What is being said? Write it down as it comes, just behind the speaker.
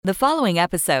The following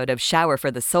episode of Shower for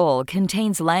the Soul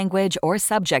contains language or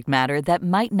subject matter that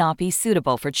might not be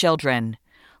suitable for children.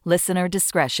 Listener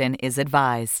discretion is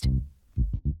advised.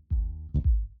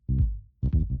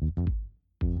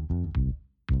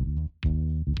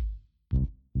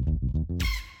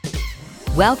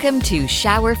 Welcome to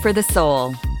Shower for the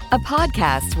Soul, a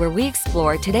podcast where we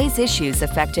explore today's issues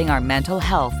affecting our mental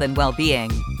health and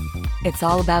well-being. It's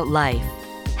all about life,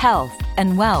 health,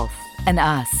 and wealth, and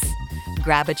us.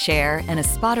 Grab a chair and a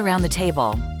spot around the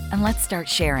table, and let's start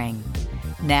sharing.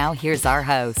 Now here's our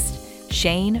host,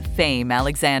 Shane Fame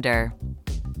Alexander.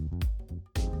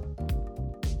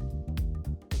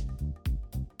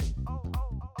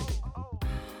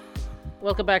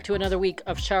 Welcome back to another week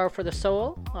of Shower for the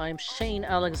Soul. I'm Shane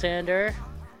Alexander.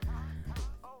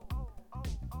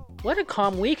 What a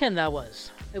calm weekend that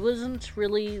was. It wasn't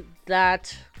really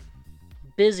that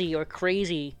busy or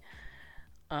crazy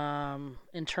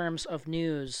in terms of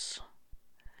news.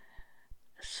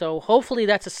 So hopefully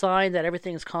that's a sign that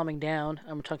everything's calming down.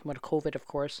 I'm talking about COVID, of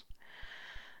course.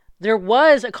 There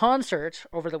was a concert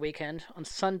over the weekend on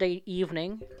Sunday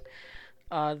evening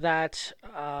that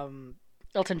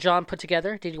Elton John put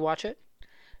together. Did you watch it?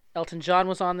 Elton John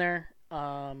was on there.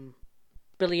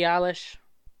 Billie Eilish.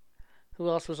 Who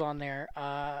else was on there?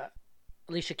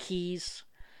 Alicia Keys.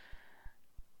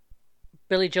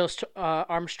 Billy Joe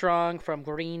Armstrong from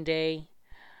Green Day.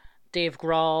 Dave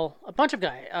Grohl. A bunch of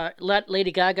guys.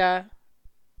 Lady Gaga.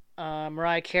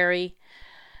 Mariah Carey.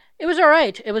 It was all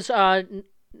right. It was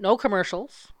no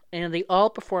commercials. And they all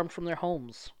performed from their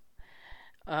homes.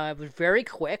 It was very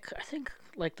quick. I think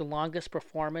like the longest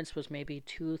performance was maybe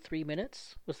 2-3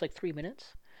 minutes. It was like 3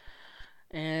 minutes.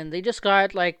 And they just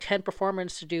got like 10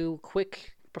 performers to do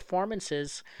quick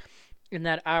performances in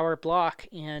that hour block.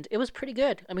 And it was pretty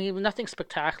good. I mean, nothing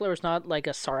spectacular. It's not like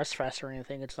a SARS Fest or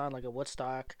anything. It's not like a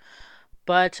Woodstock.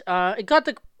 But it got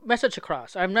the message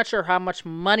across. I'm not sure how much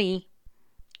money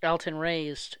Elton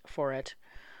raised for it.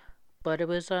 But it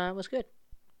was good.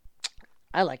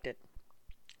 I liked it.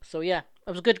 So yeah,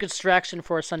 it was a good distraction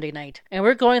for a Sunday night. And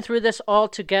we're going through this all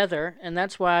together, and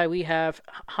that's why we have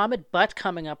Hamid Butt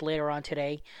coming up later on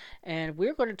today. And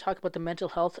we're going to talk about the mental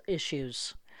health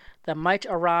issues that might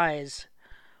arise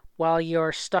while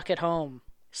you're stuck at home.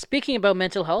 Speaking about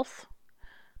mental health,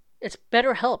 it's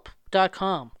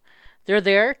BetterHelp.com. They're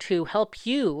there to help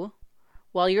you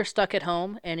while you're stuck at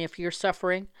home, and if you're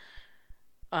suffering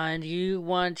and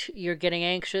you're getting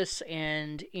anxious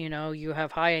and, you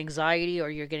have high anxiety or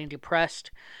you're getting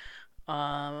depressed,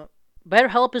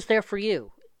 BetterHelp is there for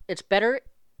you. It's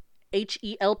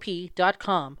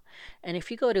BetterHelp.com. And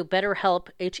if you go to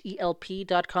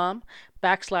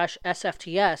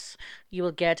BetterHelp.com/SFTS, you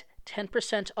will get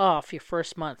 10% off your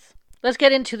first month. Let's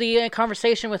get into the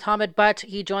conversation with Hamid Butt.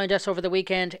 He joined us over the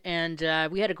weekend, and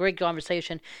we had a great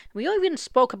conversation. We even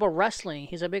spoke about wrestling.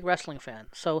 He's a big wrestling fan.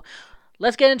 So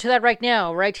let's get into that right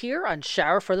now, right here on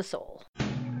Shower for the Soul.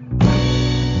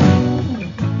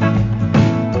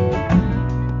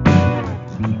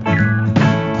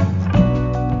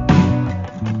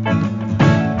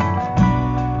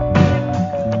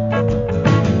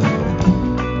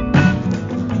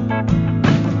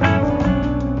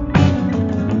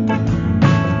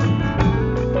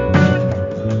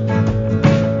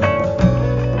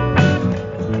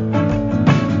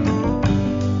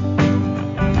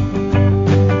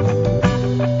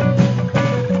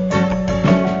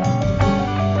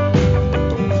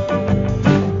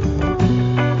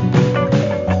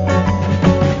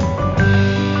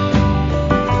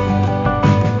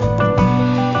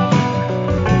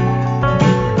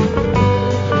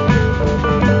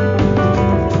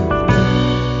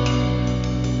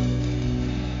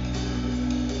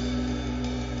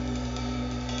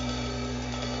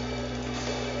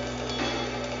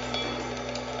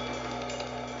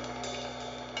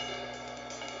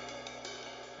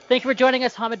 Thank you for joining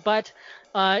us, Hamid Butt.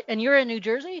 And you're in New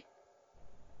Jersey?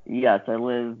 Yes, I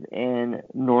live in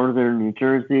northern New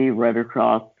Jersey, right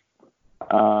across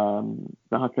the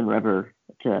Hudson River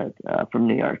from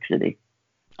New York City.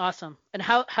 Awesome. And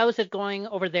how is it going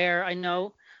over there? I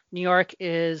know New York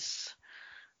is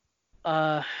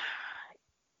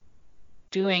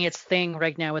doing its thing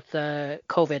right now with the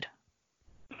COVID.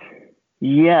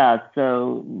 Yeah,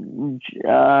 so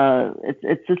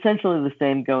it's essentially the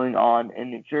same going on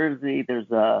in New Jersey. There's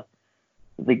the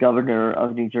governor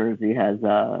of New Jersey has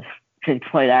been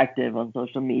quite active on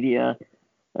social media,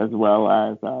 as well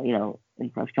as in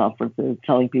press conferences,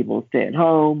 telling people to stay at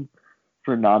home,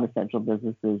 for non-essential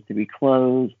businesses to be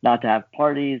closed, not to have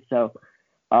parties. So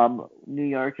New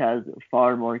York has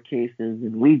far more cases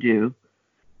than we do.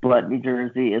 but New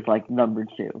Jersey is like number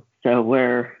 2. So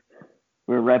we're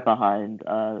right behind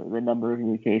the number of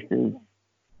new cases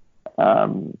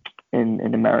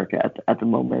in America at the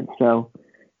moment. So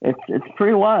it's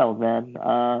pretty wild, man.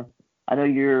 I know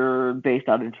you're based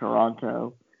out in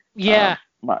Toronto. Yeah.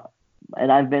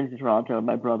 And I've been to Toronto.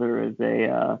 My brother is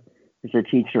a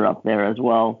teacher up there as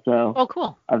well. So Oh,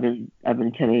 cool. I've been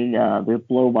getting the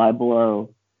blow by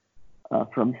blow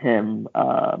from him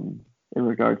in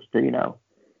regards to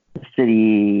the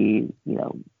city,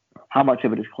 how much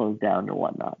of it is closed down or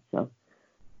whatnot. So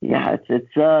yeah,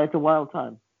 it's a wild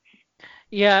time.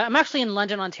 Yeah, I'm actually in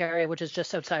London, Ontario, which is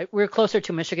just outside. We're closer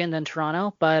to Michigan than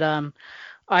Toronto, but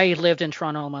I lived in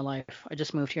Toronto all my life. I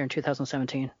just moved here in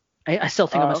 2017. I still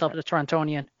think of myself as a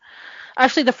Torontonian.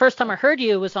 Actually, the first time I heard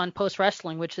you was on Post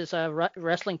Wrestling, which is a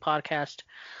wrestling podcast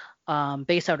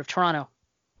based out of Toronto.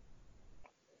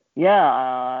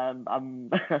 Yeah,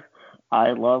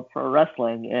 I love pro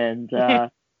wrestling, and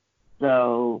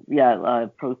so yeah,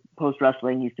 Post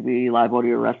Wrestling used to be Live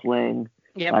Audio Wrestling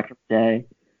back in the day,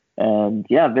 and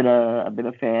yeah, I've been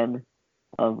a fan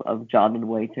of John and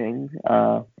Waiting,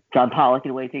 John Pollock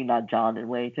and Waiting, not John and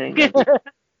Waiting.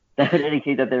 That would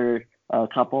indicate that they're a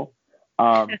couple.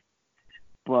 But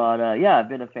yeah, I've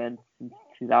been a fan since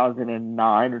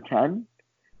 2009 or 10,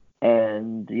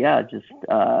 and yeah, just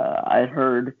I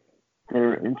heard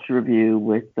their interview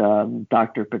with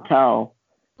Dr. Patel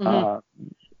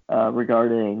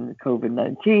regarding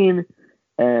COVID-19,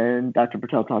 and Dr.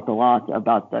 Patel talked a lot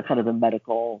about the kind of the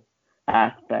medical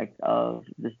aspect of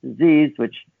this disease,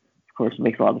 which of course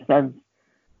makes a lot of sense,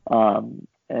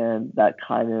 and that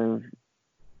kind of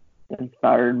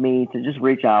inspired me to just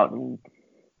reach out and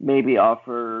maybe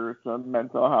offer some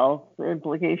mental health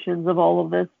implications of all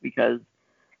of this, because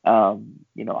I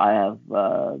have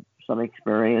some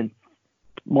experience,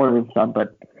 more than some,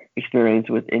 but experience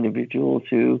with individuals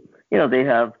who, they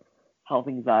have health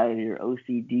anxiety or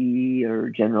OCD or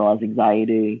generalized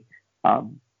anxiety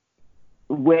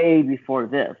way before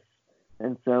this.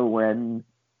 And so when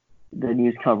the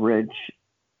news coverage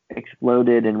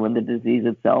exploded and when the disease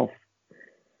itself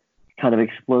kind of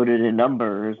exploded in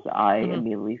numbers, I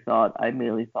immediately thought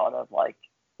of like,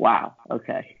 wow,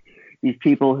 okay, these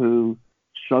people who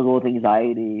struggle with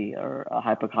anxiety or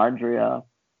hypochondria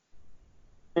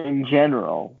in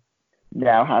general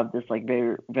now have this like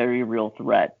very, very real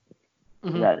threat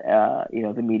that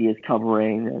the media is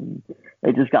covering, and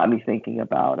it just got me thinking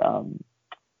about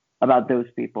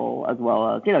those people, as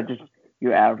well as just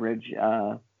your average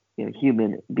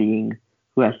human being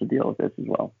who has to deal with this as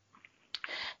well.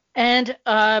 And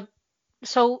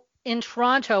so in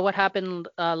Toronto, what happened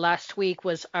last week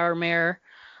was our mayor.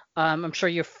 I'm sure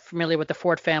you're familiar with the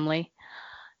Ford family.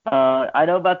 I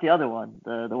know about the other one,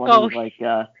 the one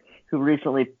who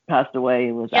recently passed away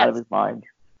and was out of his mind.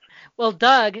 Well,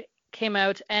 Doug came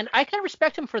out, and I can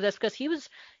respect him for this, because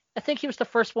I think he was the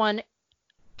first one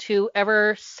to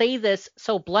ever say this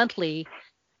so bluntly,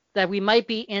 that we might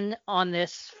be in on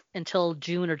this until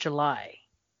June or July.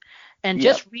 And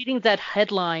just reading that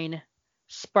headline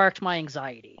sparked my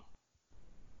anxiety.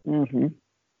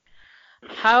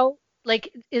 How,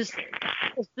 is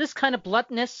this kind of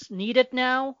bluntness needed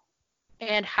now?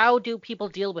 And how do people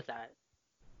deal with that?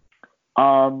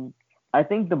 I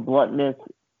think the bluntness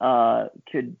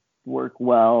could work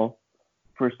well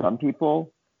for some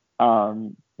people,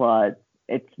 but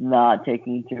it's not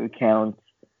taking into account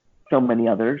so many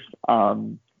others. I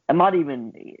don't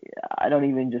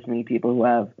even just mean people who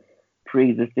have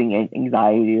pre-existing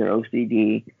anxiety or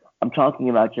OCD. I'm talking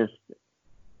about just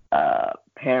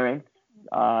parents,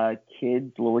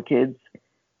 kids, little kids,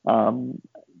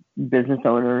 business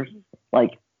owners.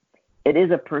 Like, it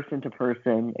is a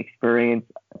person-to-person experience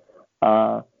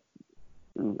that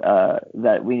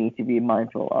we need to be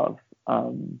mindful of.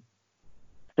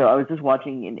 So I was just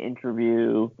watching an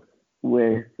interview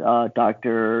with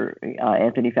Dr.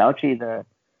 Anthony Fauci,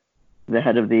 the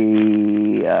head of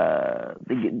the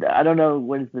I don't know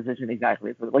what his position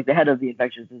exactly is, but like the head of the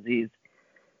infectious disease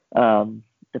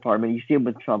department. You see him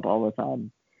with Trump all the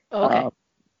time. Okay.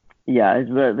 Yeah, he's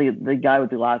the guy with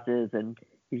the glasses, and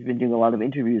he's been doing a lot of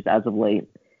interviews as of late.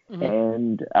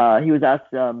 And he was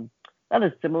asked not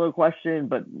a similar question,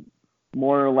 but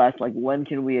more or less like, when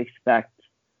can we expect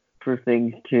for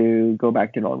things to go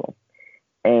back to normal?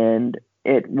 And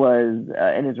it was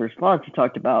in his response, he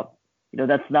talked about,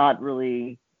 that's not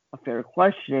really a fair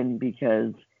question,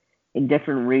 because in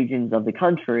different regions of the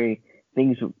country,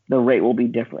 the rate will be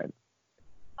different.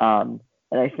 And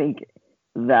I think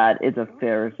that is a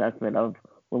fair assessment of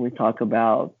when we talk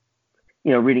about,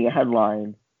 reading a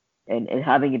headline and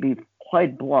having it be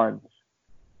quite blunt.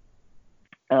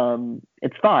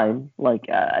 it's fine. Like,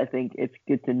 I think it's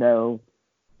good to know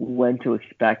when to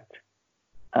expect,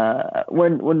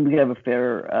 when we have a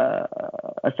fair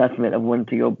assessment of when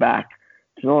to go back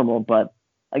to normal. But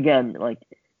again, like,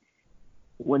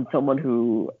 when someone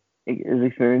who is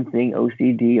experiencing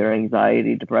OCD or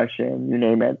anxiety, depression, you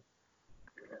name it,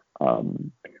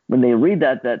 when they read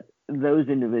that those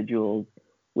individuals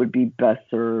would be best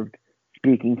served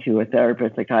speaking to a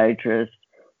therapist, psychiatrist,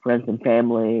 friends and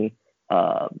family,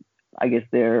 I guess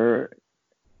their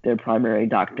primary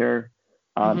doctor,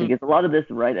 because a lot of this,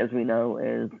 right, as we know,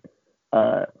 is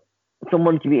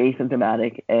someone can be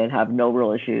asymptomatic and have no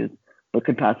real issues, but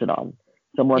could pass it on.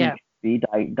 Someone can be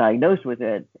diagnosed with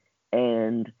it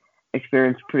and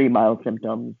experience pretty mild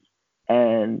symptoms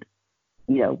and,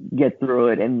 get through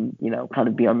it and, kind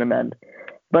of be on the mend.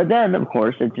 But then, of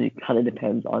course, it just kind of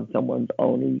depends on someone's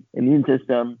own immune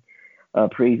system,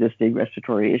 pre-existing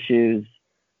respiratory issues,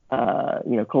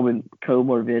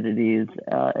 comorbidities,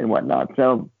 and whatnot.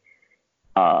 So,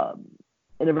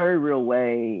 in a very real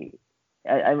way,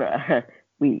 you had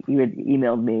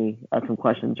emailed me some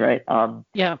questions, right?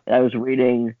 Yeah. I was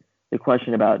reading the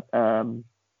question about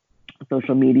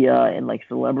social media and like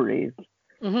celebrities,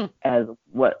 as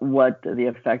what the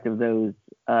effect of those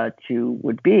two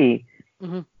would be.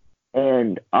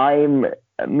 And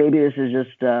maybe this is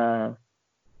just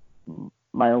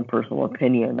my own personal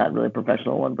opinion, not really a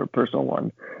professional one, but a personal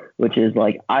one, which is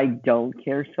like, I don't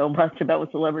care so much about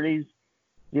what celebrities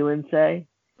do and say.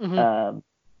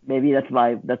 Maybe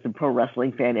that's a pro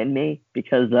wrestling fan in me,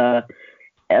 because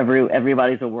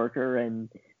everybody's a worker and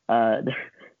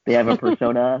they have a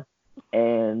persona.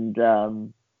 And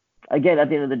again, at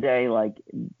the end of the day, like,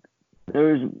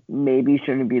 those maybe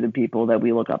shouldn't be the people that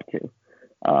we look up to.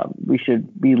 We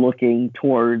should be looking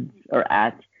towards or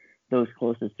at those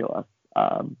closest to us,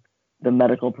 the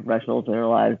medical professionals in our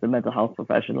lives, the mental health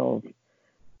professionals,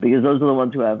 because those are the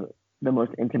ones who have the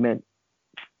most intimate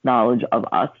knowledge of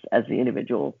us as the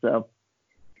individuals. So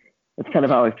that's kind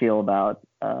of how I feel about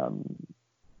all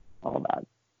that.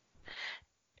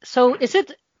 So is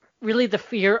it really the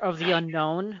fear of the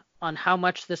unknown on how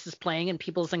much this is playing in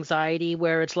people's anxiety,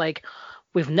 where it's like,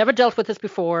 we've never dealt with this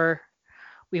before,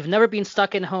 we've never been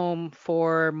stuck in home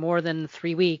for more than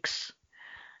 3 weeks,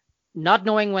 not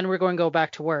knowing when we're going to go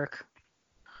back to work?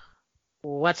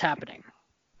 What's happening?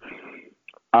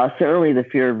 Certainly, the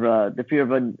fear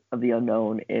of the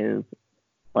unknown is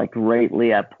like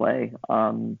greatly at play.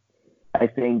 I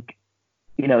think,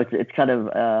 it's kind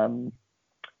of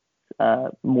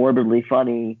morbidly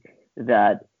funny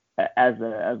that as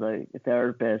a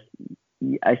therapist,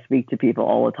 I speak to people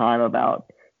all the time about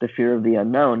the fear of the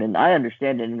unknown, and I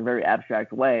understand it in a very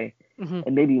abstract way,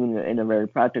 and maybe even in a very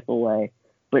practical way.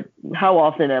 But how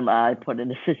often am I put in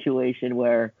a situation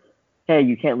where, hey,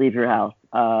 you can't leave your house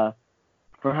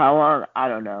for how long? I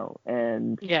don't know,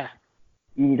 and you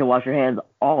need to wash your hands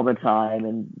all the time,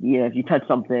 and if you touch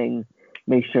something,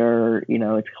 make sure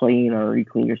it's clean, or you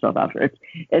clean yourself after.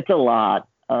 It's a lot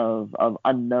of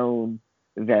unknown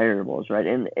variables, right?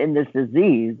 And in this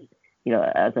disease,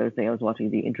 as I was saying, I was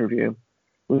watching the interview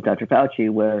with Dr. Fauci,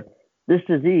 where this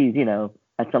disease,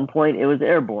 at some point it was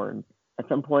airborne, at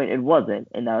some point it wasn't,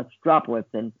 and now it's droplets,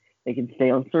 and they can stay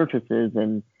on surfaces,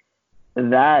 and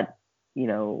that,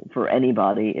 for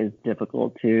anybody is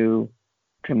difficult to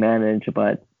manage.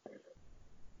 But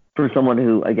for someone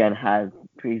who, again, has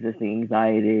pre-existing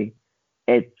anxiety,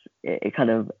 it kind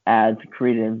of adds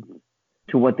credence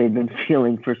to what they've been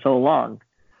feeling for so long,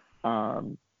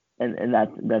 and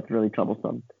that's really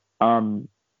troublesome.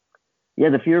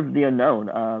 The fear of the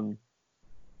unknown.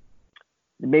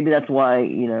 Maybe that's why,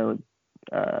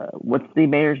 what's the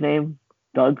mayor's name?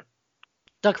 Doug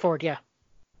Ford, yeah.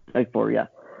 Doug Ford, yeah.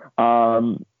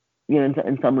 In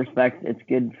some respects, it's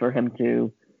good for him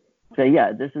to say,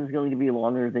 yeah, this is going to be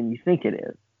longer than you think it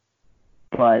is.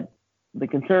 But the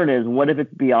concern is, what if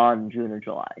it's beyond June or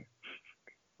July,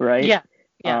 right? Yeah.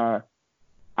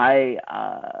 I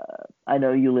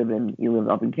know you live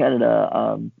up in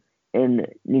Canada. In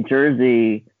New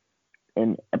Jersey,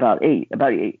 in about eight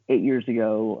years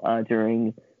ago,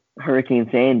 during Hurricane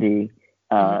Sandy,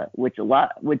 which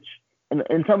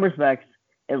in some respects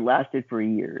it lasted for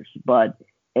years, but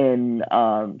in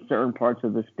certain parts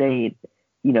of the state,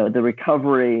 the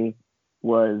recovery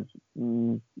was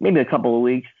maybe a couple of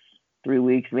weeks, 3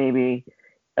 weeks maybe,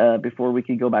 before we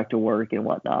could go back to work and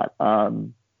whatnot.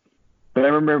 But I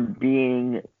remember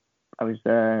I was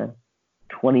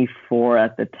 24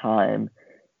 at the time,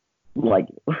 like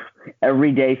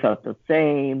every day felt the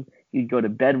same. You'd go to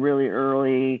bed really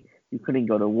early. You couldn't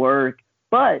go to work,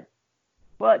 but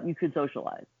you could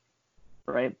socialize,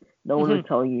 right? No one was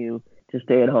telling you to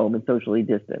stay at home and socially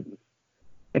distance.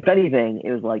 If anything,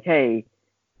 it was like, hey,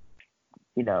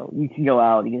 you can go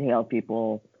out, you can hang out with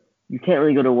people. You can't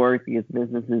really go to work because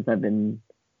businesses have been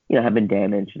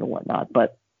damaged and whatnot.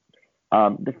 But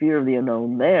the fear of the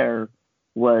unknown there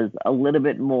was a little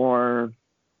bit more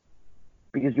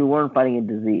because you weren't fighting a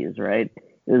disease, right?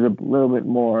 It was a little bit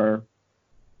more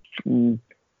that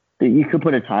you could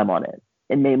put a time on it.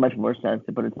 It made much more sense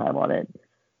to put a time on it.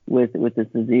 With this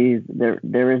disease,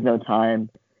 there is no time,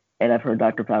 and I've heard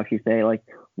Dr. Fauci say, like,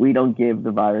 we don't give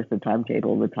the virus a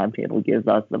timetable. The timetable gives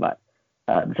us the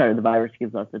virus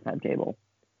gives us the timetable.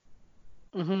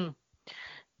 Mm-hmm.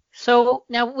 So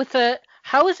now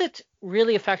how is it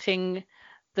really affecting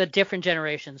the different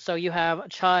generations? So you have a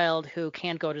child who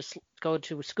can't go to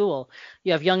school.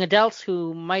 You have young adults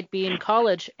who might be in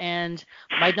college and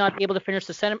might not be able to finish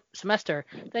the semester.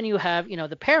 Then you have,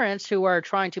 the parents who are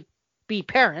trying to be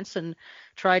parents and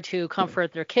try to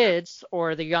comfort their kids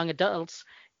or the young adults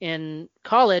in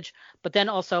college, but then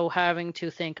also having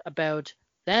to think about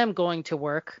them going to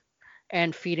work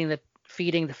and feeding the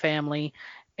family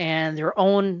and their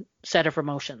own set of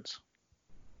emotions.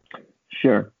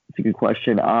 Sure, it's a good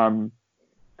question.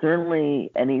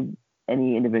 Certainly, any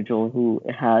individual who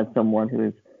has someone who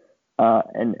is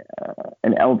an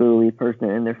elderly person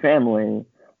in their family,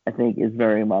 I think, is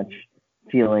very much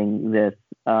feeling this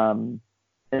in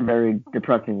very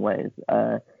depressing ways.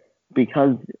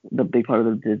 Because the big part of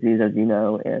the disease, as you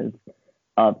know, is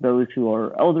those who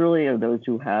are elderly or those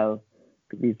who have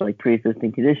these like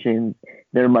pre-existing conditions,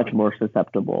 they're much more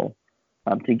susceptible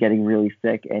to getting really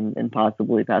sick and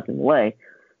possibly passing away.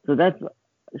 So that's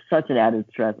such an added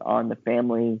stress on the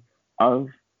family of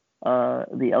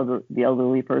the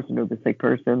elderly person or the sick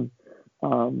person.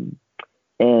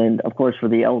 And of course, for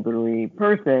the elderly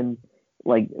person,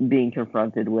 like being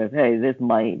confronted with, hey, this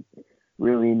might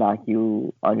really knock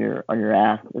you on your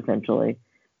ass, essentially.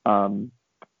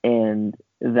 And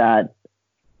that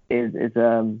is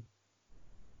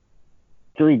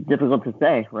really difficult to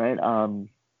say, right?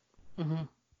 Mm-hmm.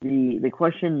 The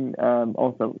question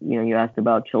also, you asked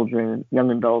about children,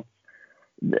 young adults.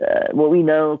 What we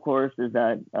know, of course, is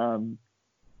that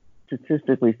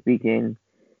statistically speaking,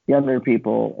 younger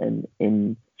people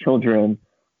and children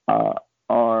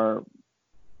are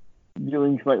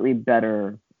doing slightly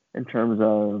better in terms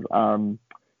of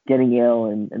getting ill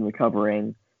and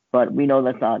recovering, but we know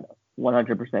that's not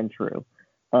 100% true.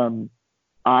 When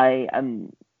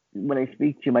I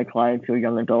speak to my clients who are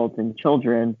young adults and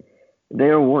children,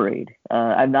 they're worried.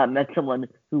 I've not met someone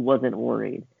who wasn't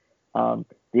worried. The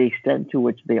extent to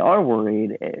which they are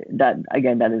worried, that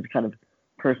is kind of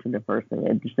person to person.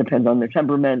 It just depends on their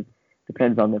temperament,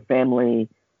 depends on their family,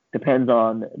 depends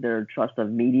on their trust of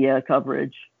media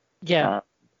coverage. Yeah.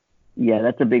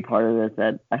 That's a big part of this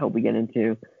that I hope we get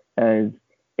into. Is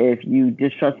if you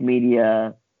distrust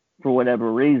media for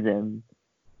whatever reason,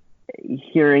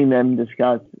 hearing them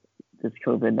discuss this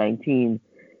COVID-19,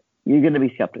 you're going to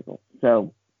be skeptical.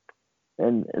 So,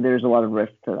 and there's a lot of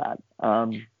risk to that.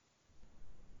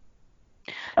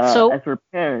 As for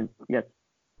parents, yes.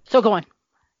 So go on.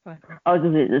 I was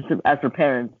just saying, as for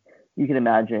parents, you can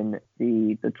imagine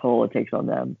the toll it takes on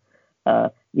them.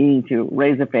 Needing to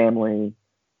raise a family,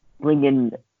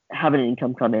 have an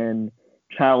income come in,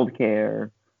 childcare,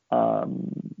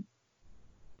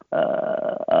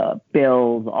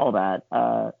 bills, all that.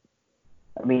 I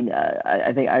think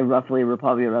we're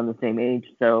probably around the same age,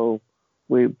 so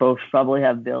we both probably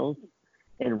have bills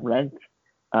and rent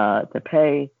to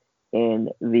pay, and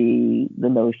the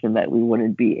notion that we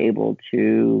wouldn't be able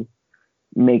to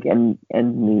make ends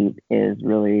meet is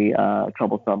really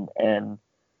troublesome and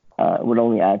would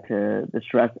only add to the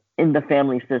stress in the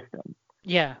family system.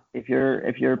 Yeah. If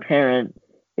your parent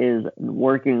is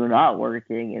working or not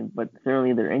working, but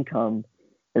certainly their income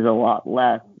is a lot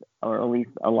less, or at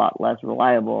least a lot less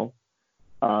reliable,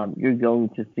 you're going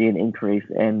to see an increase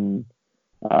in,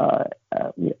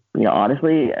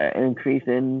 honestly, an increase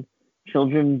in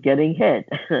children getting hit,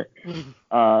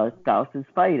 spouses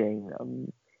fighting.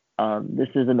 This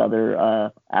is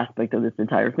another aspect of this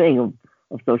entire thing of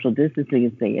social distancing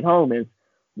and staying at home is,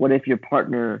 what if your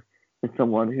partner is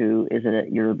someone who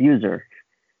isn't your abuser?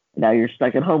 Now you're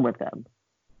stuck at home with them.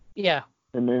 Yeah.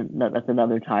 And then that's an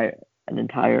entire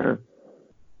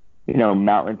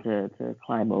mountain to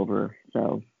climb over.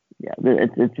 So yeah,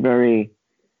 it's very.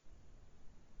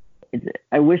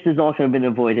 I wish this all could have been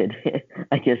avoided.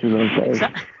 I guess is what I'm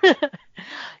saying.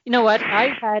 You know what? I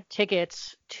had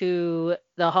tickets to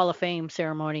the Hall of Fame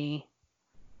ceremony,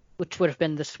 which would have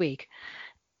been this week.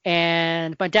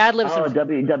 And my dad lives in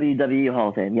WWE Hall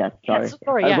of Fame. Yes, sorry. Yes,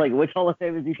 sorry, I was yeah. like, which Hall of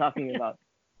Fame is he talking about?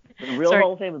 The real Sorry.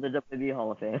 Hall of Fame is the WWE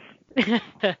Hall of Fame.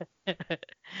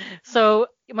 So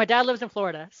my dad lives in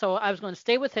Florida, so I was going to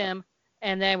stay with him,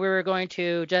 and then we were going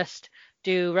to just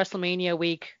do WrestleMania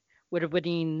week, would have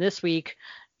been this week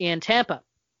in Tampa.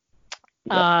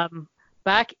 Yep.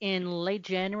 Back in late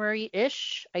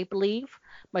January-ish, I believe,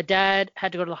 my dad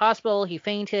had to go to the hospital. He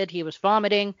fainted. He was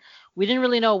vomiting. We didn't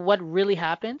really know what really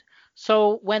happened.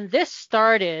 So when this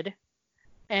started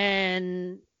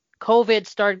and COVID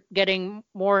started getting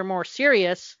more and more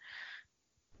serious,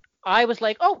 I was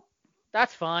like, oh,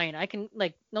 that's fine. I can,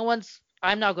 like,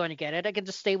 I'm not going to get it. I can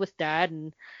just stay with dad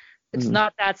and it's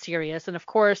not that serious. And of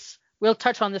course, we'll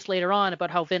touch on this later on about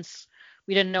how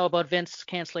we didn't know about Vince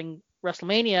canceling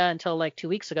WrestleMania until like 2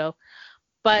 weeks ago.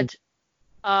 But,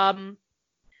 Well,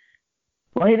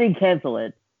 he didn't cancel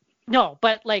it. no,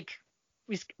 but like,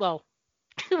 we'll talk about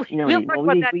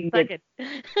that in a second.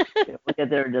 We'll get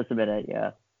there in just a minute,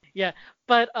 yeah. Yeah,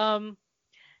 but I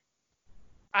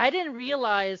didn't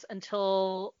realize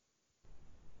until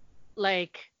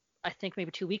like I think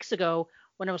maybe 2 weeks ago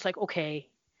when I was like, okay,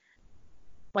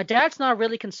 my dad's not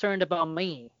really concerned about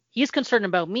me. He's concerned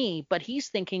about me, but he's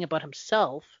thinking about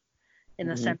himself in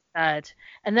the sense that,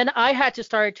 and then I had to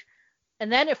start,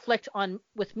 and then it flicked on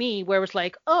with me where it was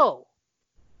like, oh,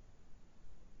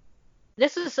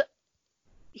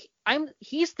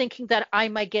 he's thinking that I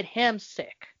might get him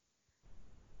sick.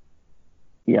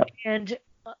 Yeah. And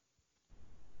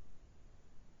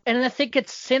I think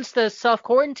it's since the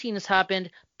self-quarantine has happened,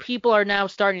 people are now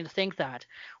starting to think that.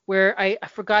 Where I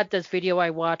forgot this video I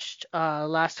watched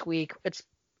last week. It's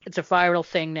a viral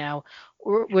thing now.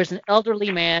 Where there's an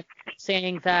elderly man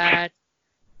saying that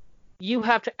you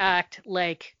have to act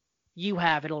like you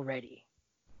have it already.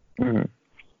 Mm-hmm.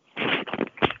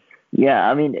 Yeah,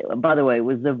 I mean, by the way,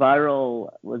 was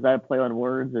that a play on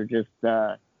words or just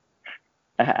I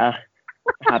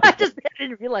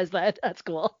didn't realize that. That's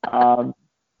cool.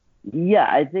 Yeah,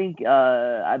 I think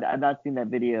I've not seen that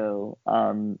video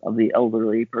of the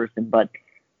elderly person, but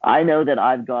I know that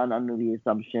I've gone under the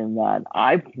assumption that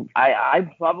I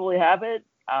probably have it.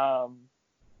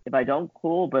 If I don't,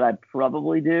 cool, but I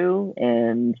probably do.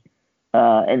 And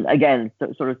again,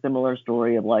 sort of similar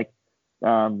story of like,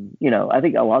 I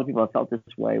think a lot of people have felt this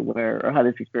way or had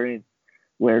this experience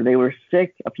where they were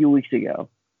sick a few weeks ago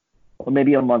or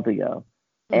maybe a month ago,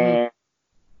 and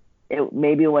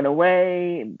maybe it went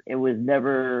away. It was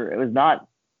not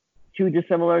too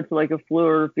dissimilar to like a flu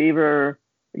or a fever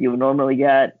that you would normally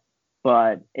get,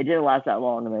 but it didn't last that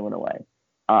long and they went away.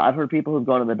 I've heard people who've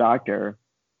gone to the doctor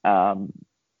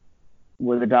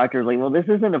where the doctor's like, well, this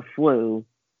isn't a flu.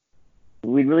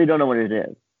 We really don't know what it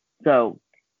is. So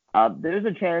there's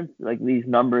a chance like these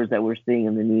numbers that we're seeing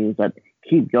in the news that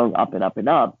keep going up and up and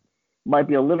up might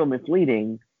be a little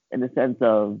misleading in the sense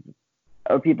of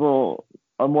are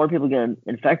more people getting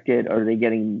infected or are they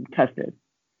getting tested?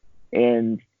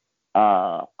 And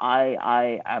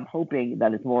I'm hoping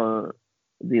that it's more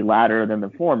the latter than the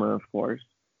former, of course,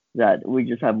 that we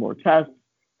just have more tests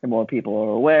and more people are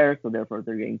aware, so therefore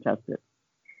they're getting tested.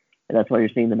 And that's why you're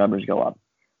seeing the numbers go up.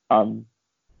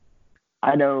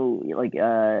 I know, like,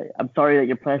 I'm sorry that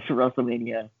your plans for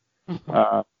WrestleMania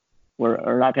are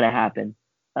not going to happen.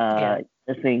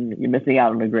 You're missing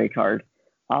out on a great card.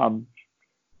 I'm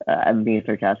being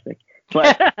sarcastic,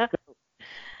 but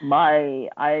my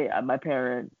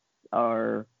parents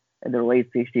are in their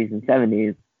late 60s and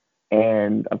 70s,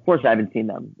 and of course I haven't seen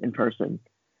them in person,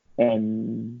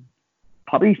 and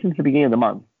probably since the beginning of the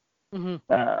month.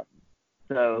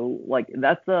 So like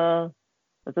that's a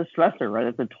stressor, right?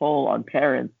 It's a toll on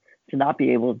parents to not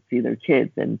be able to see their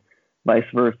kids, and vice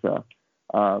versa.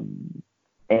 And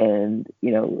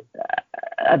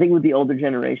I think with the older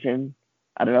generation,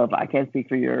 I don't know if I can't speak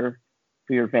for your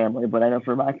family, but I know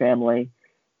for my family,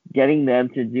 getting them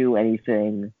to do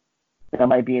anything that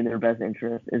might be in their best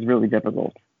interest is really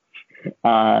difficult.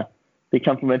 They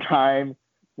come from a time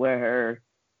where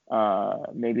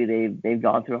maybe they've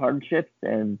gone through hardships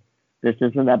and this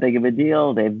isn't that big of a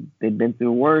deal. They've been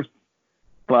through worse,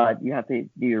 but you have to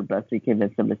do your best to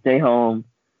convince them to stay home,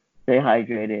 stay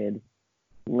hydrated,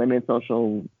 limit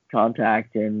social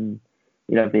contact, and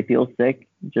if they feel sick,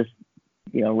 just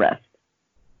rest.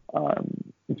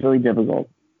 It's really difficult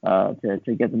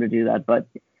to get them to do that, but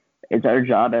it's our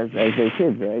job as their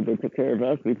kids, right? They take care of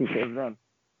us, we take care of them.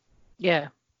 Yeah.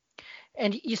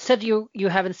 And you said you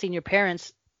haven't seen your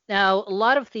parents. Now, a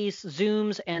lot of these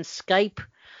Zooms and Skype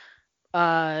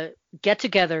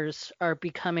get-togethers are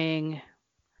becoming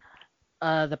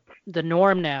the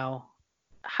norm now.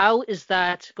 How is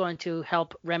that going to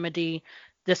help remedy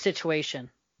the situation,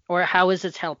 or how is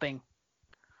it helping?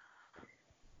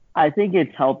 I think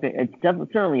it's helping. It's definitely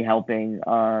certainly helping.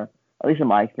 At least in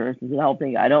my experience, is it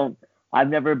helping? I've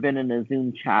never been in a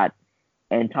Zoom chat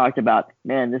and talked about,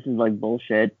 man, this is like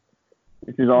bullshit.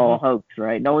 This is all a Mm-hmm. hoax,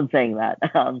 right? No one's saying that.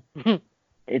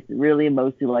 It's really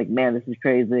mostly like, man, this is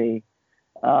crazy.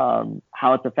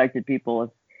 How it's affected people.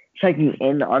 It's checking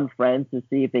in on friends to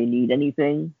see if they need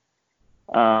anything.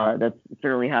 That's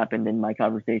certainly happened in my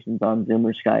conversations on Zoom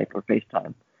or Skype or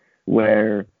FaceTime,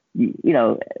 where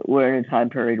we're in a time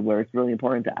period where it's really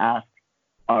important to ask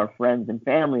our friends and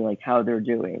family like how they're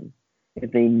doing,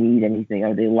 if they need anything,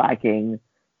 are they lacking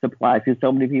supplies? Because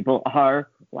so many people are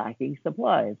lacking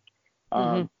supplies.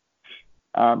 Mm-hmm.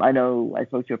 Um, I know I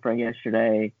spoke to a friend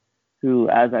yesterday who,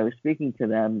 as I was speaking to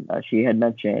them, she had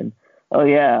mentioned, oh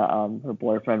yeah, her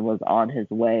boyfriend was on his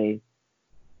way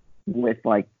with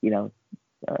like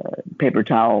paper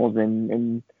towels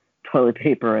and toilet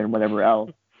paper and whatever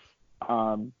else.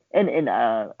 And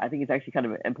I think it's actually kind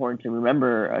of important to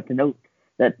remember to note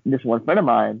that this one friend of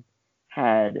mine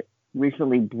had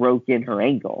recently broken her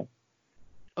ankle.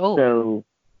 Oh, So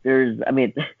I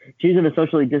mean, she's in a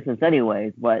socially distance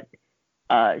anyways, but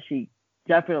she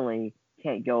definitely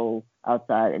can't go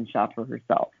outside and shop for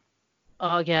herself,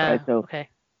 oh right? yeah. So Okay.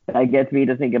 that gets me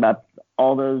to think about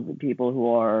all those people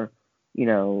who are,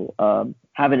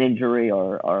 have an injury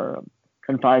or are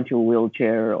confined to a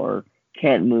wheelchair or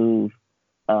can't move.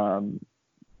 Um,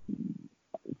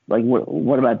 like,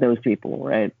 what about those people,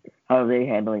 right? How are they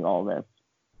handling all this?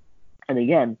 And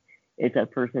again, it's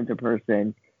that person to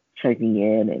person checking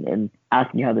in and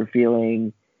asking how they're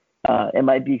feeling. It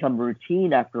might become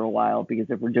routine after a while because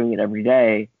if we're doing it every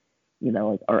day,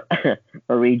 like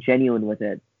are we genuine with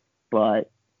it? But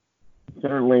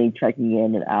certainly checking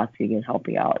in and asking and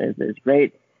helping out is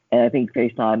great. And I think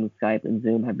FaceTime, Skype, and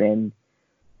Zoom have been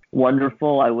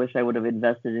wonderful. I wish I would have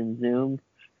invested in Zoom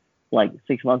like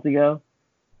 6 months ago.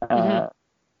 Mm-hmm. Uh,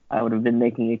 I would have been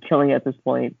making a killing at this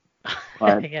point.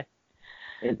 But Yeah.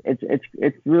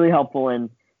 it's really helpful. And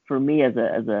for me as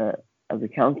a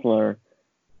counselor,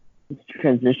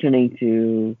 transitioning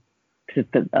to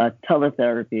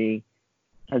teletherapy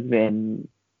has been,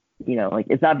 like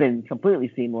it's not been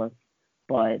completely seamless,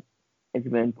 but it's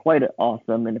been quite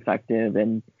awesome and effective,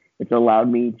 and it's allowed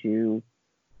me to,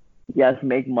 yes,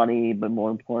 make money, but more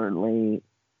importantly,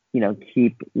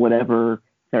 keep whatever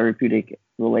therapeutic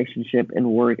relationship and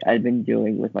work I've been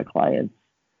doing with my clients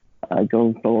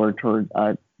going forward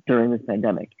during this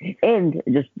pandemic. And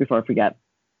just before I forget,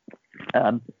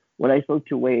 um, when I spoke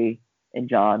to Wei and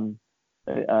John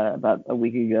about a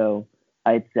week ago,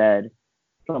 I had said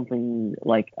something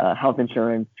like health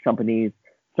insurance companies,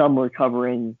 some were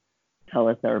covering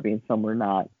teletherapy and some were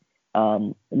not.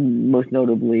 Most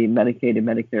notably, Medicaid and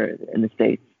Medicare in the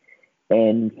States.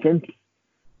 And since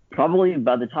probably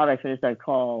by the time I finished that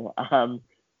call,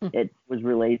 it was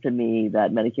relayed to me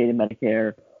that Medicaid and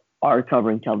Medicare are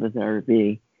covering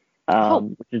teletherapy, Oh,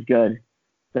 which is good.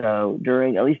 So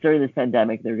at least during this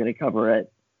pandemic, they're going to cover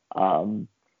it.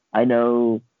 I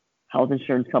know health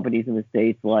insurance companies in the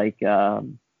states, like I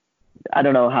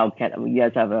don't know how you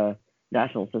guys have a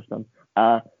national system.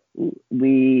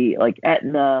 We like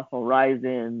Aetna,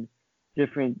 Horizon,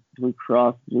 different Blue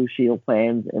Cross, Blue Shield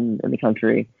plans in the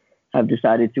country have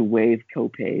decided to waive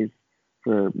copays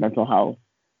for mental health,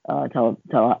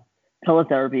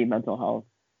 teletherapy, mental health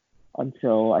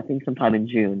until I think sometime in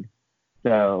June.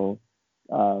 So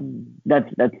that's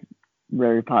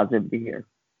very positive to hear.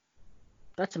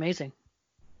 that's amazing.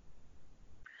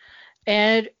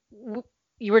 And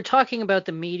you were talking about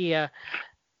the media.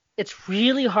 It's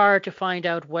really hard to find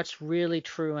out what's really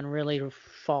true and really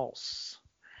false.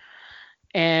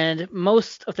 And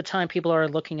most of the time, people are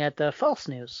looking at the false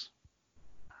news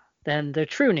than the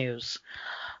true news.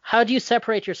 How do you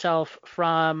separate yourself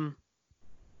from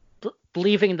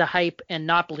believing the hype and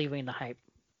not believing the hype?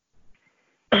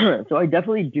 So I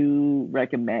definitely do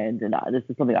recommend, and this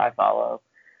is something I follow,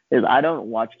 is I don't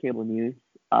watch cable news.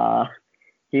 Uh,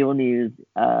 Cable news,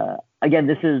 again,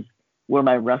 this is where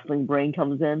my wrestling brain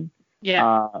comes in,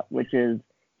 Yeah. which is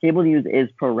cable news is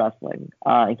pro wrestling.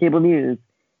 And cable news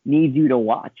needs you to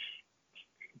watch,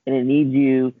 and it needs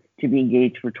you to be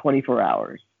engaged for 24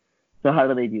 hours. So how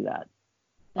do they do that?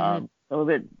 Mm-hmm.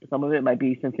 Some of it might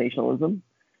be sensationalism.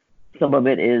 Some of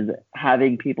it is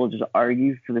having people just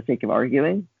argue for the sake of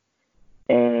arguing,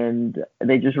 and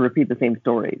they just repeat the same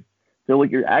stories. So what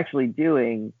you're actually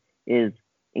doing is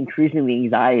increasing the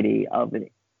anxiety of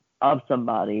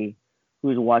somebody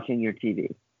who's watching your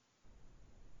TV,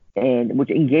 and which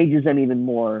engages them even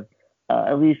more.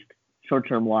 At least short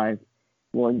term wise,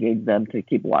 will engage them to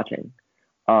keep watching.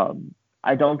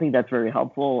 I don't think that's very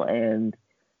helpful, and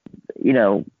you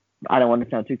know, I don't want to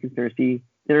sound too conspiracy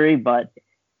theory, but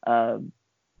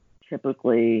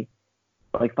typically,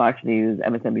 like Fox News,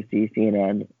 MSNBC,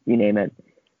 CNN, you name it,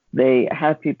 they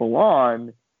have people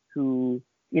on who,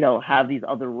 have these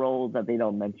other roles that they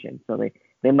don't mention. So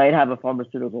they might have a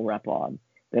pharmaceutical rep on.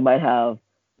 They might have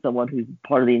someone who's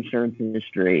part of the insurance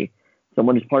industry,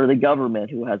 someone who's part of the government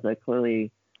who has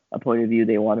clearly a point of view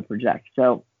they want to project.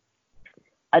 So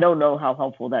I don't know how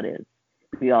helpful that is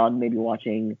beyond maybe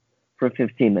watching for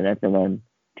 15 minutes and then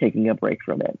taking a break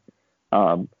from it.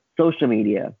 Social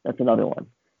media, that's another one.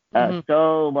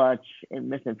 So much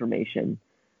misinformation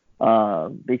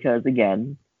because,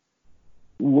 again,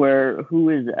 who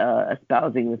is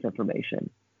espousing this information?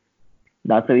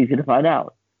 Not so easy to find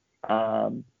out.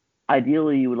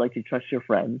 Ideally, you would like to trust your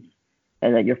friends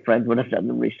and that your friends would have done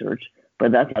the research,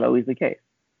 but that's not always the case.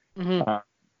 To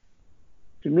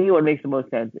me, what makes the most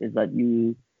sense is that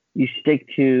you stick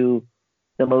to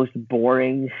the most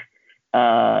boring,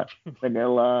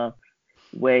 vanilla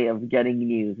way of getting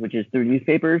news, which is through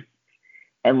newspapers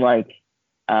and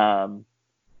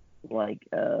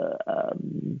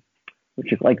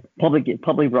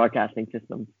public broadcasting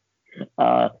systems.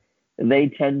 They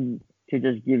tend to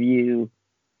just give you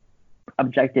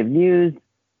objective news,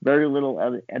 very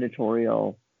little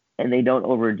editorial, and they don't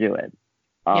overdo it.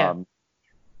 Now,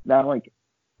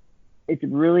 it's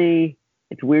weird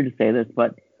to say this,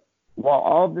 but while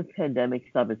all this pandemic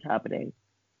stuff is happening,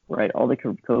 right, all the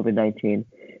COVID-19,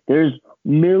 there's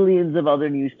millions of other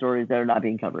news stories that are not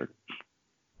being covered.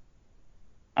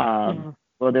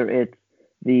 Whether it's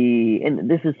and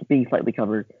this is being slightly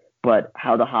covered, but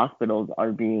how the hospitals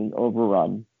are being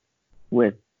overrun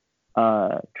with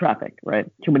traffic, right?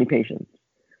 Too many patients.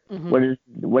 What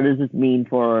does this mean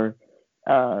for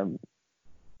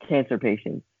cancer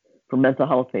patients, for mental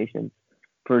health patients,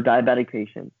 for diabetic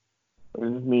patients? What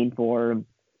does this mean for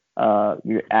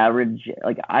your average?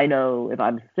 I know if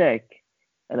I'm sick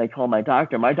and I call my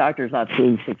doctor's not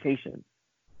seeing sick patients.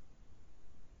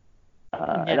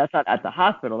 And that's not at the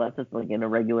hospital. That's just in a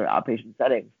regular outpatient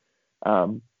setting.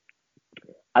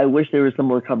 I wish there was some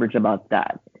more coverage about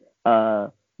that.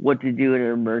 What to do in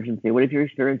an emergency? What if you're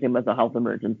experiencing a mental health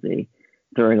emergency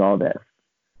during all this?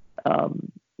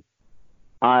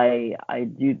 I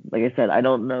do, like I said, I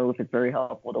don't know if it's very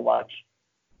helpful to watch,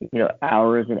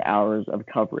 hours and hours of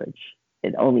coverage.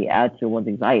 It only adds to one's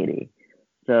anxiety.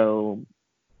 So,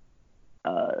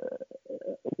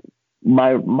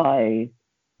 my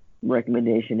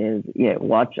recommendation is,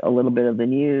 watch a little bit of the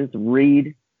news,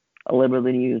 read a little bit of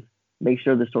the news, make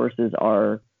sure the sources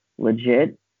are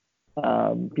legit,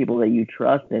 people that you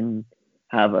trust and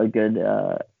have a good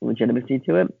legitimacy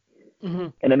to it.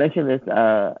 And I mentioned this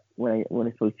when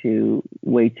I spoke to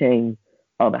Wei Ting,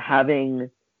 of having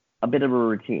a bit of a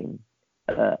routine,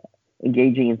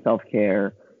 engaging in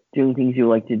self-care, doing things you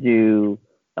like to do,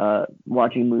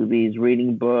 watching movies,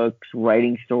 reading books,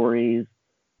 writing stories,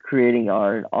 creating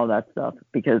art, all that stuff.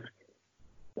 Because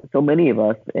so many of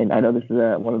us, and I know this is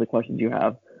one of the questions you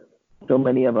have, so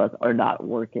many of us are not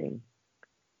working,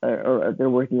 or they're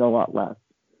working a lot less.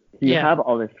 So you have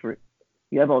all this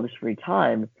free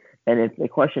time, and it's a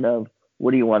question of,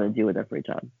 what do you want to do with that free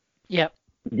time? Yep.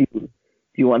 Do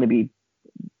you want to be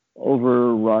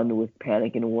overrun with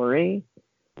panic and worry,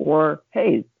 or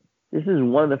hey, this is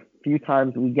one of the few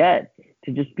times we get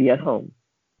to just be at home,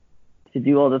 to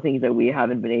do all the things that we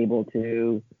haven't been able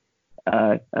to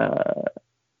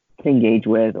engage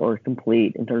with or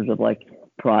complete in terms of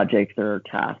projects or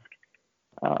tasks.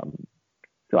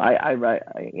 So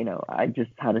I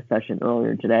just had a session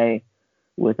earlier today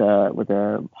with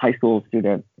a high school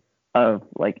student of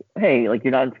hey,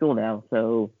 you're not in school now,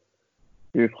 so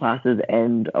your classes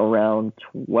end around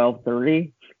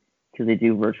 12:30 because they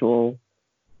do virtual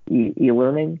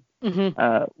e-learning.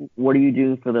 What do you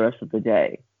do for the rest of the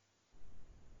day?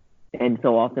 And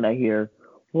so often I hear,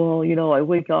 well, I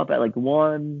wake up at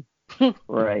 1,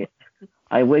 right?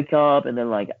 I wake up and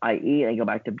then I eat and I go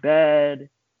back to bed,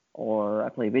 or I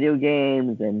play video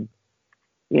games, and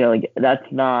that's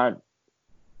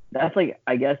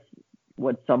I guess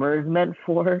what summer is meant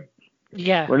for.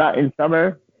 Yeah. We're not in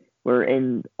summer. We're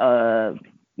in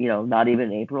not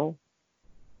even April.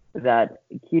 That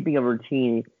keeping a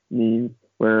routine means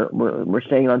we're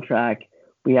staying on track.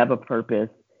 We have a purpose.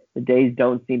 The days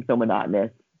don't seem so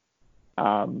monotonous.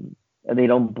 And they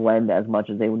don't blend as much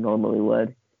as they normally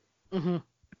would.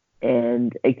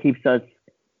 And it keeps us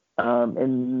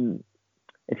and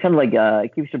it's kind of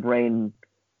it keeps your brain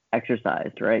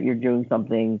exercised, right? You're doing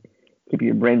something, keep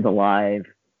your brains alive.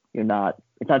 It's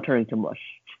not turning to mush,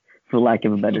 for lack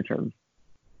of a better term.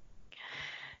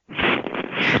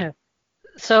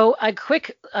 So a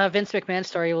quick Vince McMahon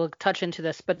story will touch into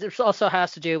this, but this also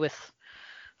has to do with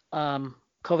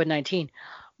COVID-19.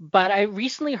 But I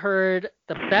recently heard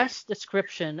the best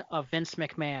description of Vince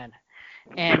McMahon,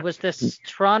 and was this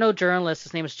Toronto journalist.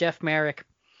 His name is Jeff Merrick,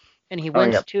 and he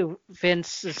went to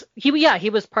Vince's. He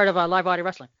was part of Live Body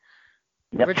Wrestling,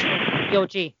 original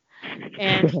POG,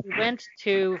 and he went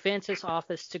to Vince's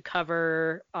office to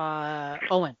cover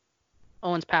Owen's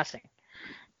passing,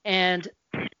 and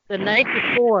the night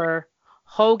before,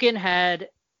 Hogan had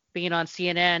been on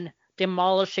CNN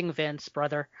demolishing Vince,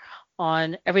 brother,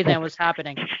 on everything that was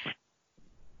happening.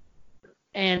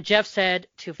 And Jeff said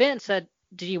to Vince,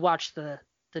 did you watch the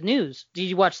news? Did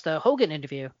you watch the Hogan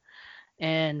interview?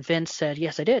 And Vince said,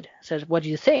 yes, I did. Said, what do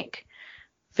you think?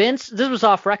 Vince, this was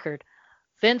off record.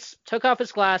 Vince took off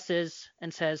his glasses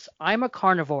and says, I'm a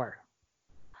carnivore.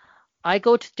 I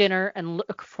go to dinner and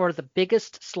look for the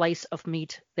biggest slice of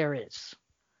meat there is,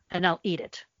 and I'll eat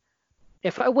it.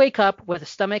 If I wake up with a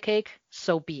stomachache,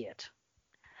 so be it.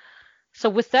 So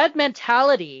with that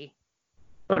mentality...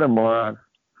 What a moron.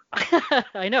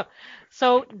 I know.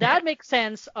 So that makes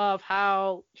sense of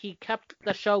how he kept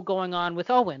the show going on with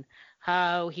Owen,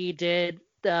 how he did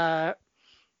the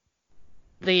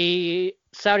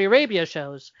Saudi Arabia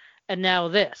shows, and now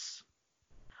this.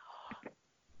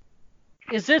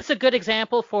 Is this a good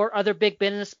example for other big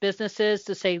businesses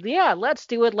to say, yeah, let's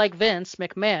do it like Vince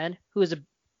McMahon, who is a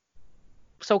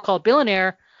so-called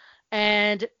billionaire,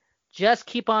 and just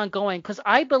keep on going? Because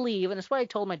I believe, and that's what I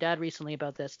told my dad recently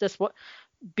about this.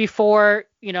 Before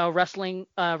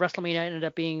WrestleMania ended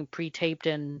up being pre-taped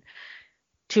and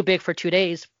too big for 2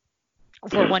 days,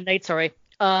 for one night. Sorry.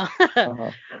 That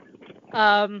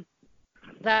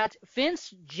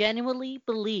Vince genuinely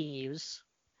believes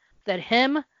that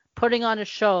him putting on a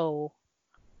show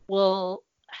will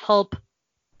help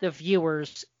the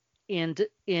viewers in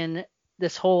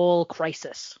this whole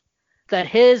crisis. That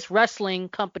his wrestling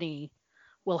company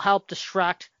will help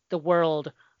distract the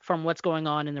world from what's going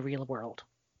on in the real world.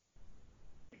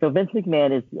 So Vince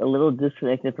McMahon is a little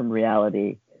disconnected from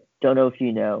reality. Don't know if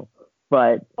you know,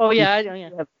 but I know. Yeah.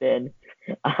 Have been.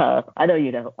 I know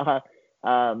you know.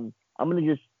 I'm gonna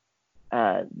just.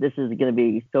 This is gonna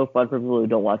be so fun for people who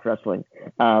don't watch wrestling.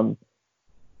 I've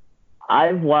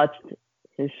watched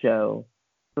his show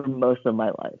for most of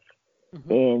my life,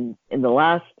 and in the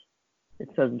last, it's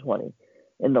 2020.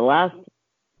 In the last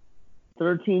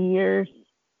 13 years,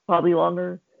 probably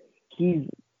longer, he's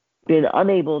been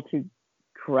unable to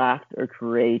craft or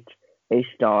create a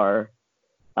star,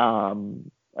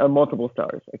 multiple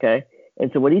stars, okay?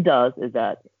 And so what he does is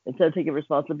that instead of taking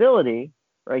responsibility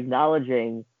or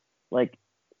acknowledging, like,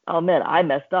 oh man, I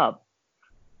messed up,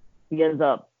 he ends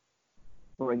up,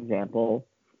 for example,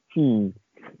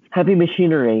 Heavy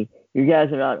Machinery, you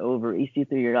guys are not over, EC3,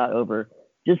 you're not over,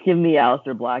 just give me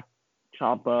Aleister Black,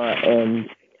 Ciampa, and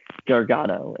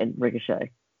Gargano, and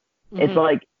Ricochet. It's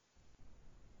like,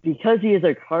 because he is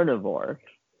a carnivore,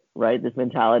 right? This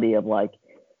mentality of like,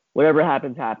 whatever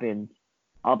happens, happens.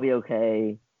 I'll be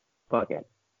okay. Fuck it.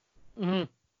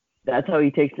 That's how he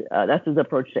takes. That's his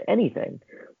approach to anything.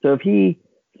 So if he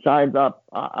signs up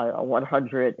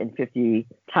 150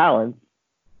 talents,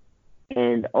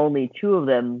 and only 2 of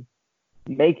them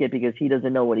make it because he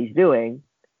doesn't know what he's doing,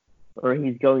 or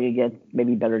he's going against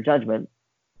maybe better judgment,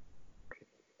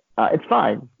 it's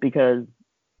fine because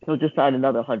he'll just sign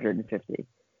another 150.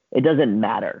 It doesn't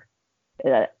matter.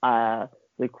 The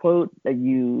quote that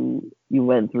you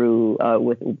went through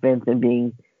with Vince and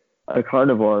being a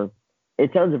carnivore,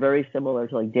 it sounds very similar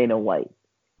to like Dana White,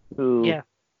 who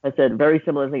has said very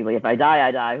similar things. Like, if I die,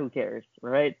 I die. Who cares,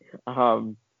 right?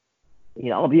 I'll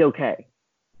be okay.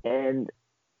 And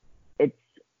it's,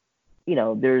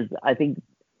 there's, I think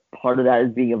part of that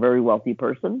is being a very wealthy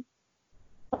person,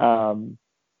 and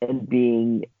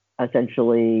being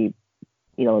essentially,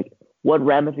 like, what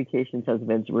ramifications has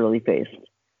Vince really faced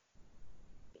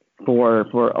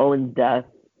for Owen's death,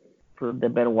 for the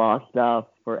Benoit stuff,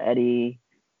 for Eddie?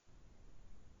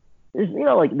 There's,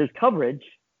 there's coverage,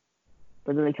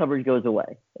 but then the coverage goes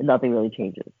away and nothing really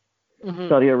changes.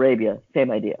 Saudi Arabia, same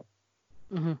idea.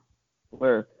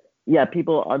 Where,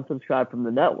 people unsubscribe from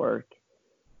the network,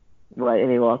 right, and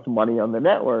they lost some money on the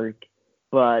network,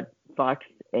 but Fox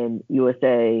and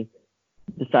USA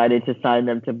decided to sign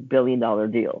them to billion-dollar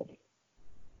deals.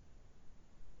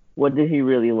 What did he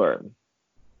really learn?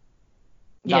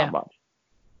 Not much.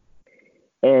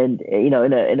 And, in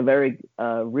a very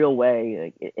real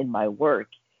way, like, in my work,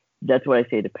 that's what I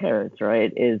say to parents,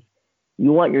 right, is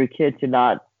you want your kid to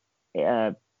not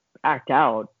act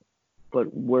out,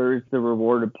 but where's the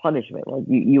reward or punishment? Like,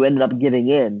 you ended up giving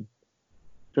in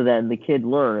So then the kid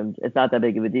learns it's not that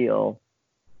big of a deal.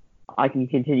 I can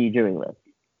continue doing this.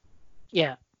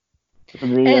 Yeah. So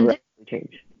they never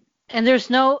change. And there's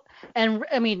no, and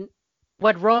I mean,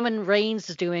 what Roman Reigns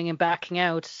is doing and backing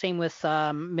out, same with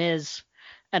Miz.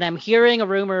 And I'm hearing a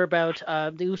rumor about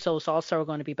the Usos also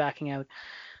going to be backing out.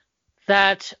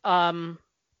 That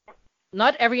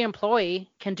not every employee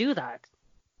can do that.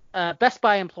 Best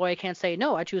Buy employee can't say,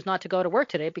 no, I choose not to go to work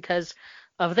today because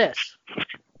of this.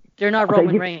 They're not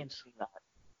Roman Reigns.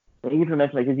 Thank you for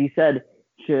mentioning that, because you said,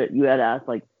 you had asked,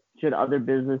 like, should other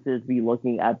businesses be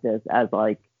looking at this as,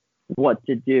 like, what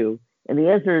to do? And the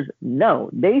answer is no.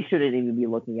 They shouldn't even be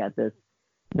looking at this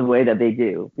the way that they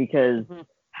do, because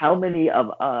how many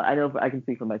of, I know I can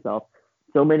speak for myself,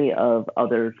 so many of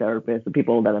other therapists, the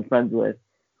people that I'm friends with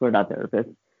who are not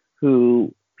therapists,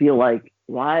 who feel like,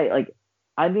 why, like,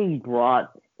 I'm being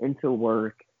brought into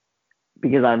work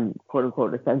because I'm quote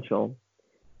unquote essential,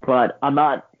 but I'm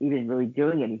not even really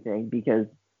doing anything because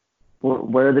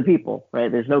where are the people,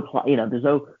 right? There's no, there's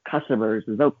no customers,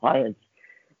 there's no clients.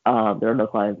 There are no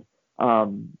clients.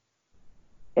 And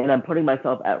I'm putting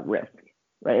myself at risk,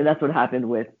 right? And that's what happened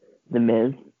with The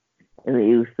Miz and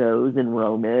the Usos and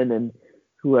Roman and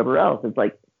whoever else. It's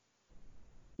like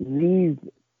these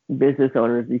business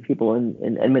owners, these people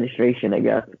in administration, I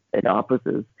guess, in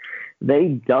offices, they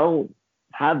don't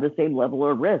have the same level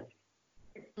of risk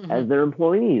as their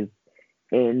employees.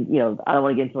 And, I don't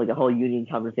want to get into like a whole union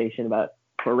conversation about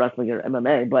pro wrestling or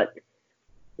MMA, but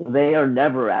they are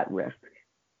never at risk,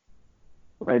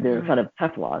 right? They're kind of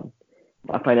Teflon.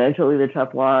 Financially, they're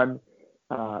Teflon.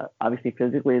 Obviously,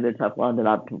 physically, they're Teflon.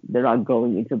 They're not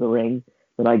going into the ring.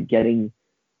 They're not getting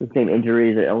the same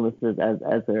injuries or illnesses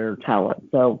as their talent.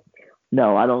 So,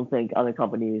 no, I don't think other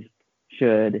companies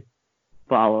should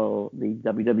follow the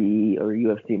WWE or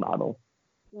UFC model.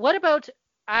 What about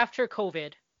after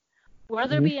COVID? Will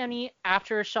there be any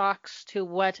aftershocks to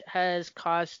what has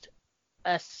caused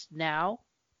us now?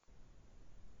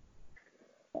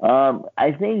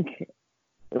 I think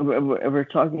if we're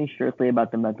talking strictly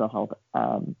about the mental health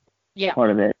part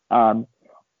of it,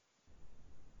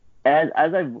 as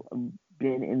I've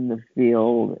been in the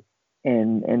field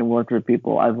and worked with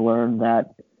people, I've learned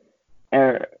that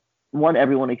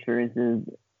everyone experiences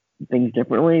things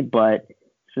differently, but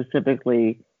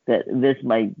specifically that this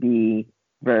might be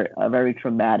a very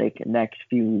traumatic next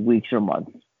few weeks or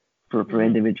months for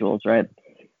individuals, right?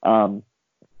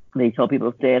 They tell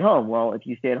people to stay at home. Well, if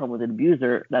you stay at home with an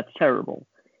abuser, that's terrible.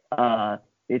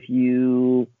 If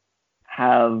you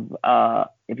have,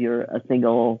 if you're a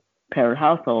single parent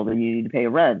household and you need to pay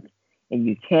rent and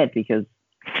you can't because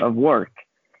of work,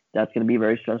 that's going to be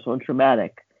very stressful and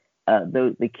traumatic.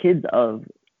 The kids of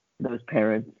those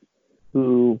parents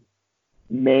who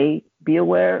may be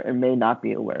aware and may not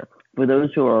be aware. For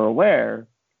those who are aware,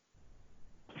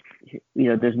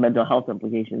 there's mental health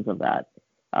implications of that.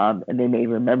 And they may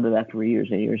remember that for years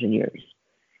and years and years.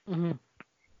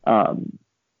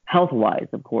 Health-wise,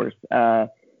 of course,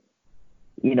 what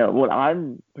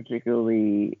I'm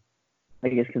particularly, I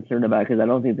guess, concerned about, because I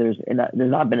don't think there's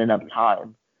not been enough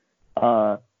time.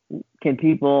 Can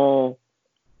people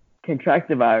contract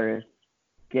the virus,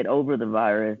 get over the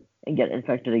virus, and get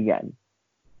infected again?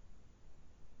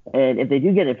 And if they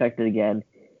do get infected again,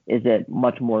 is it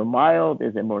much more mild?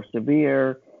 Is it more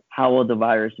severe? How will the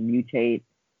virus mutate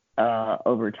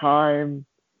over time?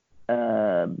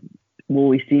 Will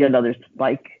we see another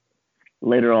spike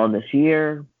later on this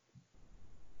year?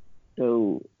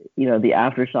 So, the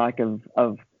aftershock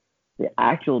of the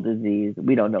actual disease,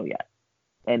 we don't know yet.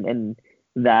 And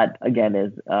that, again,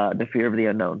 is the fear of the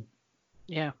unknown.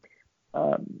 Yeah.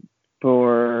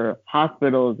 For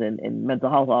hospitals and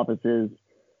mental health offices,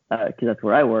 because that's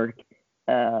where I work,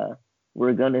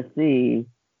 we're going to see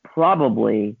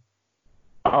probably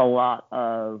a lot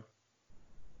of,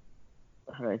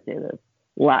 how do I say this?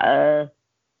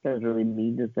 Sounds really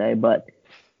mean to say, but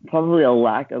probably a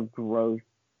lack of growth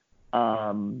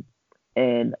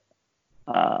in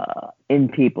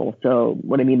people. So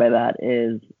what I mean by that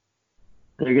is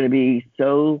they're going to be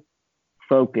so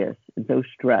focused and so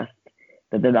stressed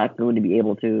that they're not going to be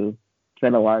able to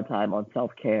spend a lot of time on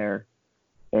self-care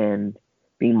and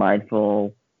being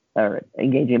mindful or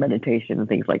engaging in meditation and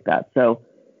things like that. So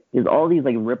there's all these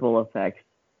like ripple effects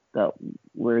that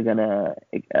we're gonna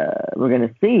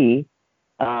see,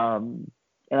 and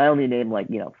I only name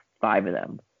 5 of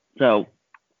them. So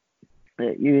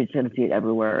you're going to see it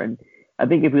everywhere. And I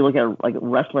think if we look at like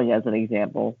wrestling as an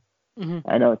example,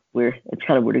 I know it's weird. It's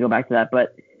kind of weird to go back to that,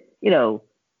 but you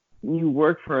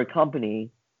work for a company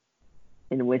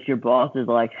in which your boss is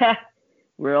like,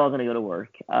 we're all going to go to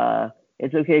work.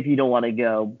 It's okay if you don't want to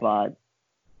go, but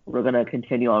we're going to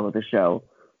continue on with the show.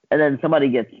 And then somebody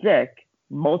gets sick,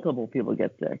 multiple people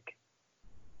get sick.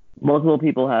 Multiple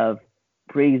people have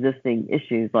pre-existing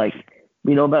issues, like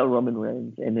we know about Roman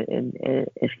Reigns and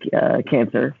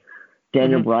cancer.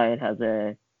 Daniel Bryan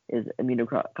is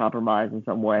immunocompromised in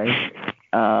some way.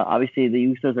 Obviously,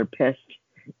 the Usos are pissed,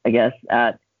 I guess,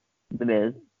 at The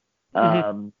Miz.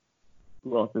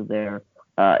 Who else is there?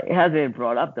 It hasn't been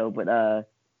brought up, though, but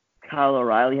Kyle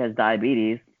O'Reilly has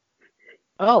diabetes.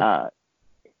 Oh.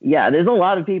 Yeah, there's a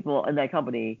lot of people in that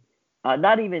company.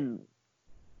 Not even,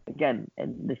 again,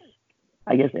 and this,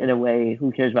 I guess, in a way,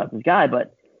 who cares about this guy?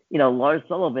 But, Lars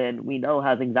Sullivan, we know,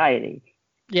 has anxiety.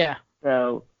 Yeah.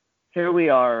 So here we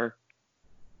are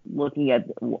looking at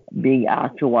being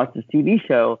asked to watch this TV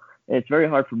show. And it's very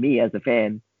hard for me as a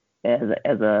fan, as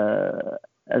a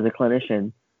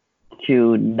clinician,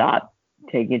 to not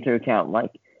take into account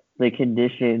like the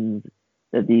conditions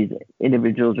that these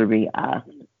individuals are being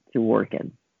asked to work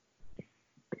in.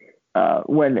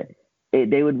 When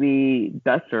they would be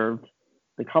best served,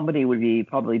 the company would be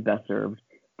probably best served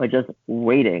by just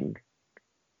waiting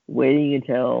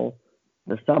until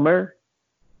the summer.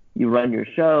 You run your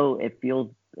show. It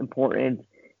feels important.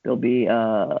 There would be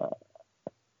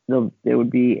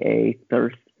a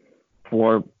thirst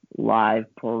for live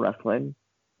pro wrestling,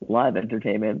 live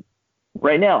entertainment.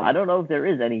 Right now, I don't know if there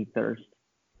is any thirst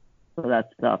for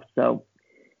that stuff. So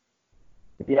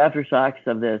the aftershocks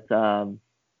of this, I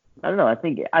don't know. I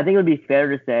think it would be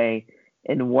fair to say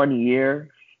in 1 year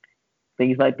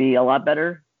things might be a lot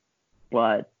better,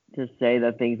 but to say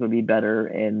that things would be better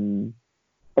and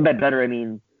by better I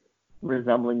mean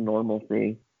resembling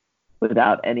normalcy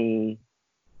without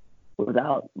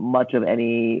much of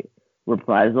any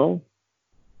reprisal.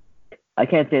 I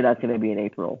can't say that's going to be in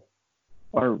April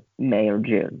or May or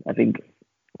June. I think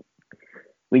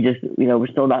we just, we're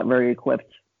still not very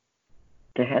equipped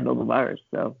to handle the virus.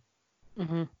 So.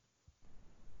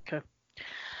 Okay.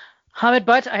 Hamid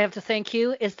Butt, I have to thank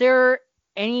you. Is there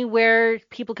anywhere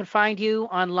people can find you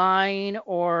online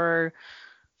or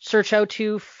search out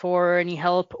to for any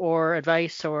help or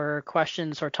advice or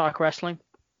questions or talk wrestling?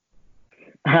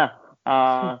 So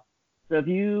if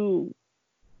you,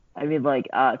 so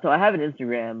I have an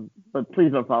Instagram, but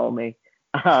please don't follow me.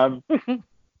 If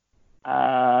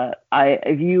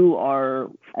you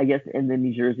are, I guess, in the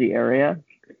New Jersey area,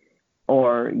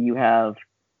 or you have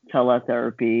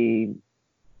teletherapy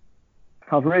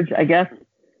coverage, I guess.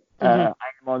 I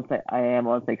am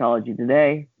on Psychology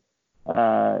Today.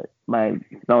 My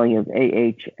spelling is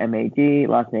AHMAD,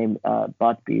 last name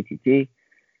Butt, BUTT.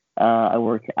 I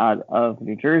work out of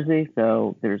New Jersey,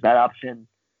 so there's that option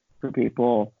for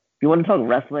people. If you want to talk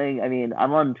wrestling, I mean,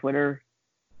 I'm on Twitter.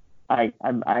 I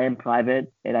am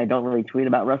private, and I don't really tweet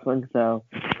about wrestling, so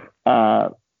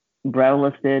brown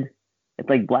listed. It's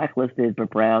like blacklisted, but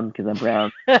brown because I'm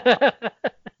brown.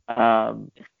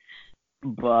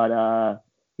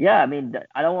 Yeah, I mean,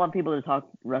 I don't want people to talk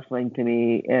wrestling to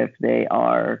me if they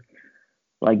are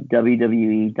like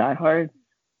WWE diehards,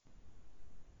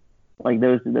 like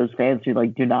those fans who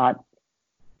like do not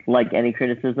like any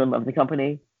criticism of the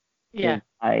company. Yeah,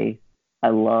 I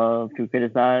love to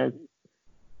criticize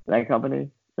that company.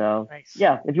 So nice.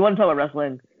 Yeah, if you want to talk about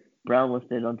wrestling, brown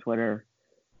listed on Twitter.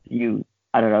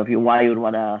 I don't know why you would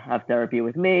want to have therapy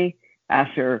with me,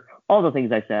 Asher, all the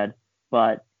things I said,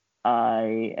 but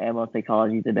I am on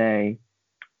Psychology Today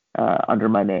under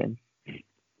my name.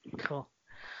 Cool.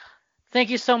 Thank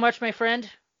you so much, my friend.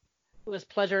 It was a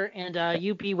pleasure, and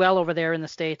you be well over there in the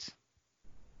States.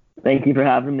 Thank you for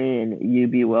having me, and you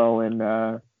be well in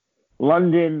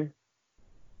London.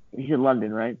 You said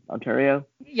London, right? Ontario?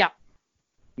 Yeah.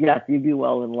 Yes, you be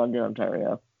well in London,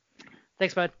 Ontario.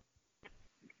 Thanks, bud.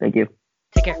 Thank you.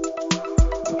 Take care.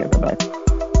 Okay, bye-bye.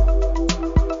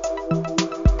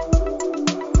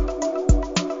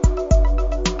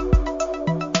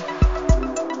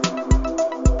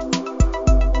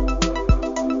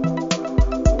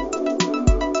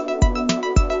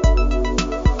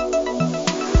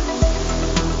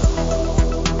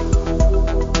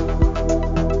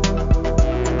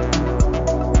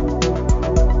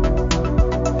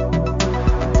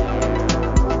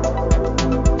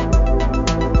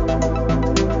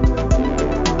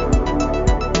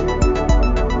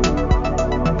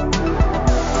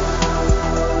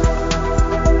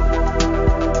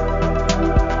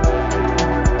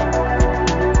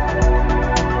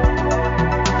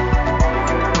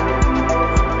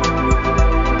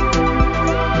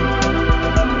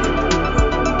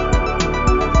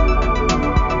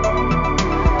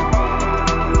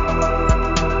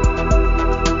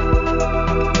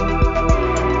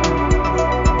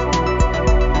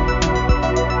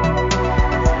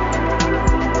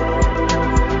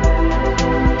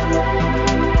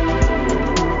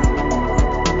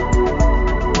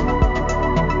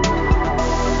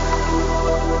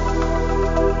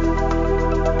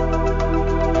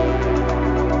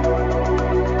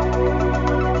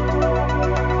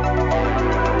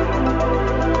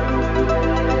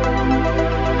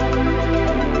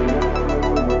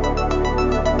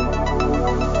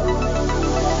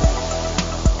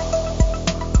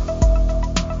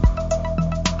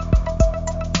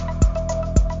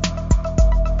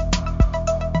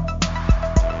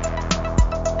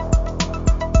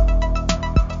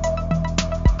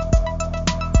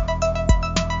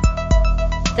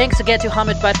 Thanks again to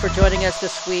Hamid Butt for joining us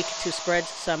this week to spread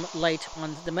some light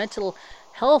on the mental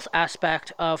health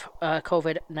aspect of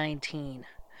COVID-19.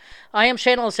 I am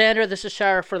Shane Alexander. This is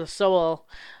Shower for the Soul.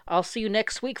 I'll see you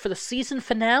next week for the season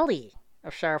finale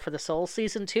of Shower for the Soul,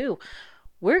 Season 2.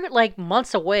 We're like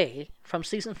months away from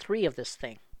Season 3 of this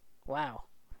thing. Wow.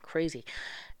 Crazy.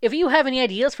 If you have any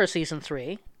ideas for Season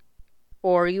 3,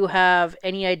 or you have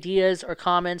any ideas or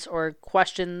comments or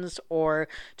questions, or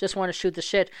just want to shoot the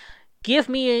shit, give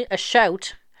me a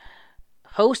shout.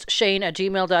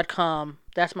 hostshane@gmail.com.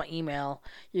 That's my email.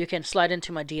 You can slide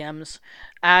into my DMs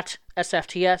at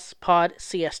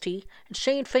SFTSPodCST and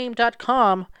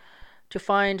ShaneFame.com to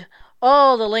find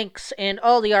all the links and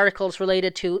all the articles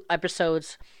related to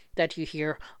episodes that you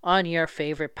hear on your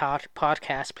favorite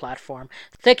podcast platform.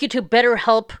 Thank you to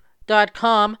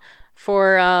BetterHelp.com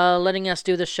for letting us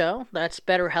do the show. That's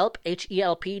BetterHelp,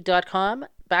 HELP.com/SFTS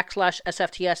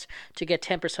to get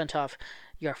 10% off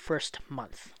your first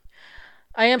month.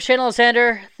 I am Shane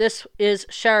Alexander. This is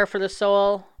Shower for the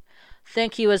Soul.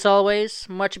 Thank you as always.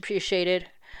 Much appreciated.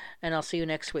 And I'll see you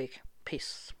next week.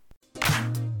 Peace.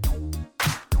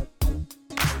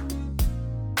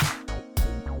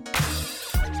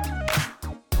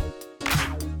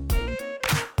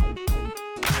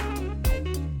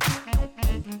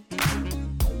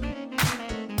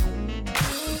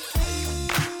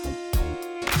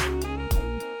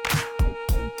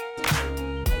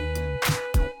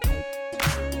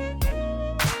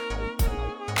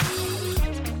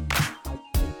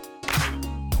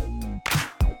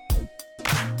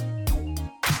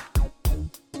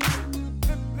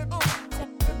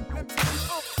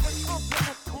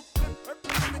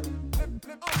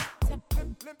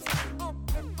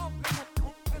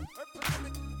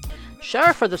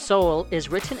 Shower for the Soul is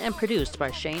written and produced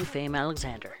by Shane Fame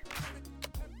Alexander.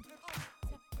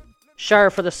 Shower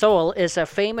for the Soul is a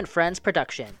Fame and Friends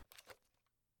production.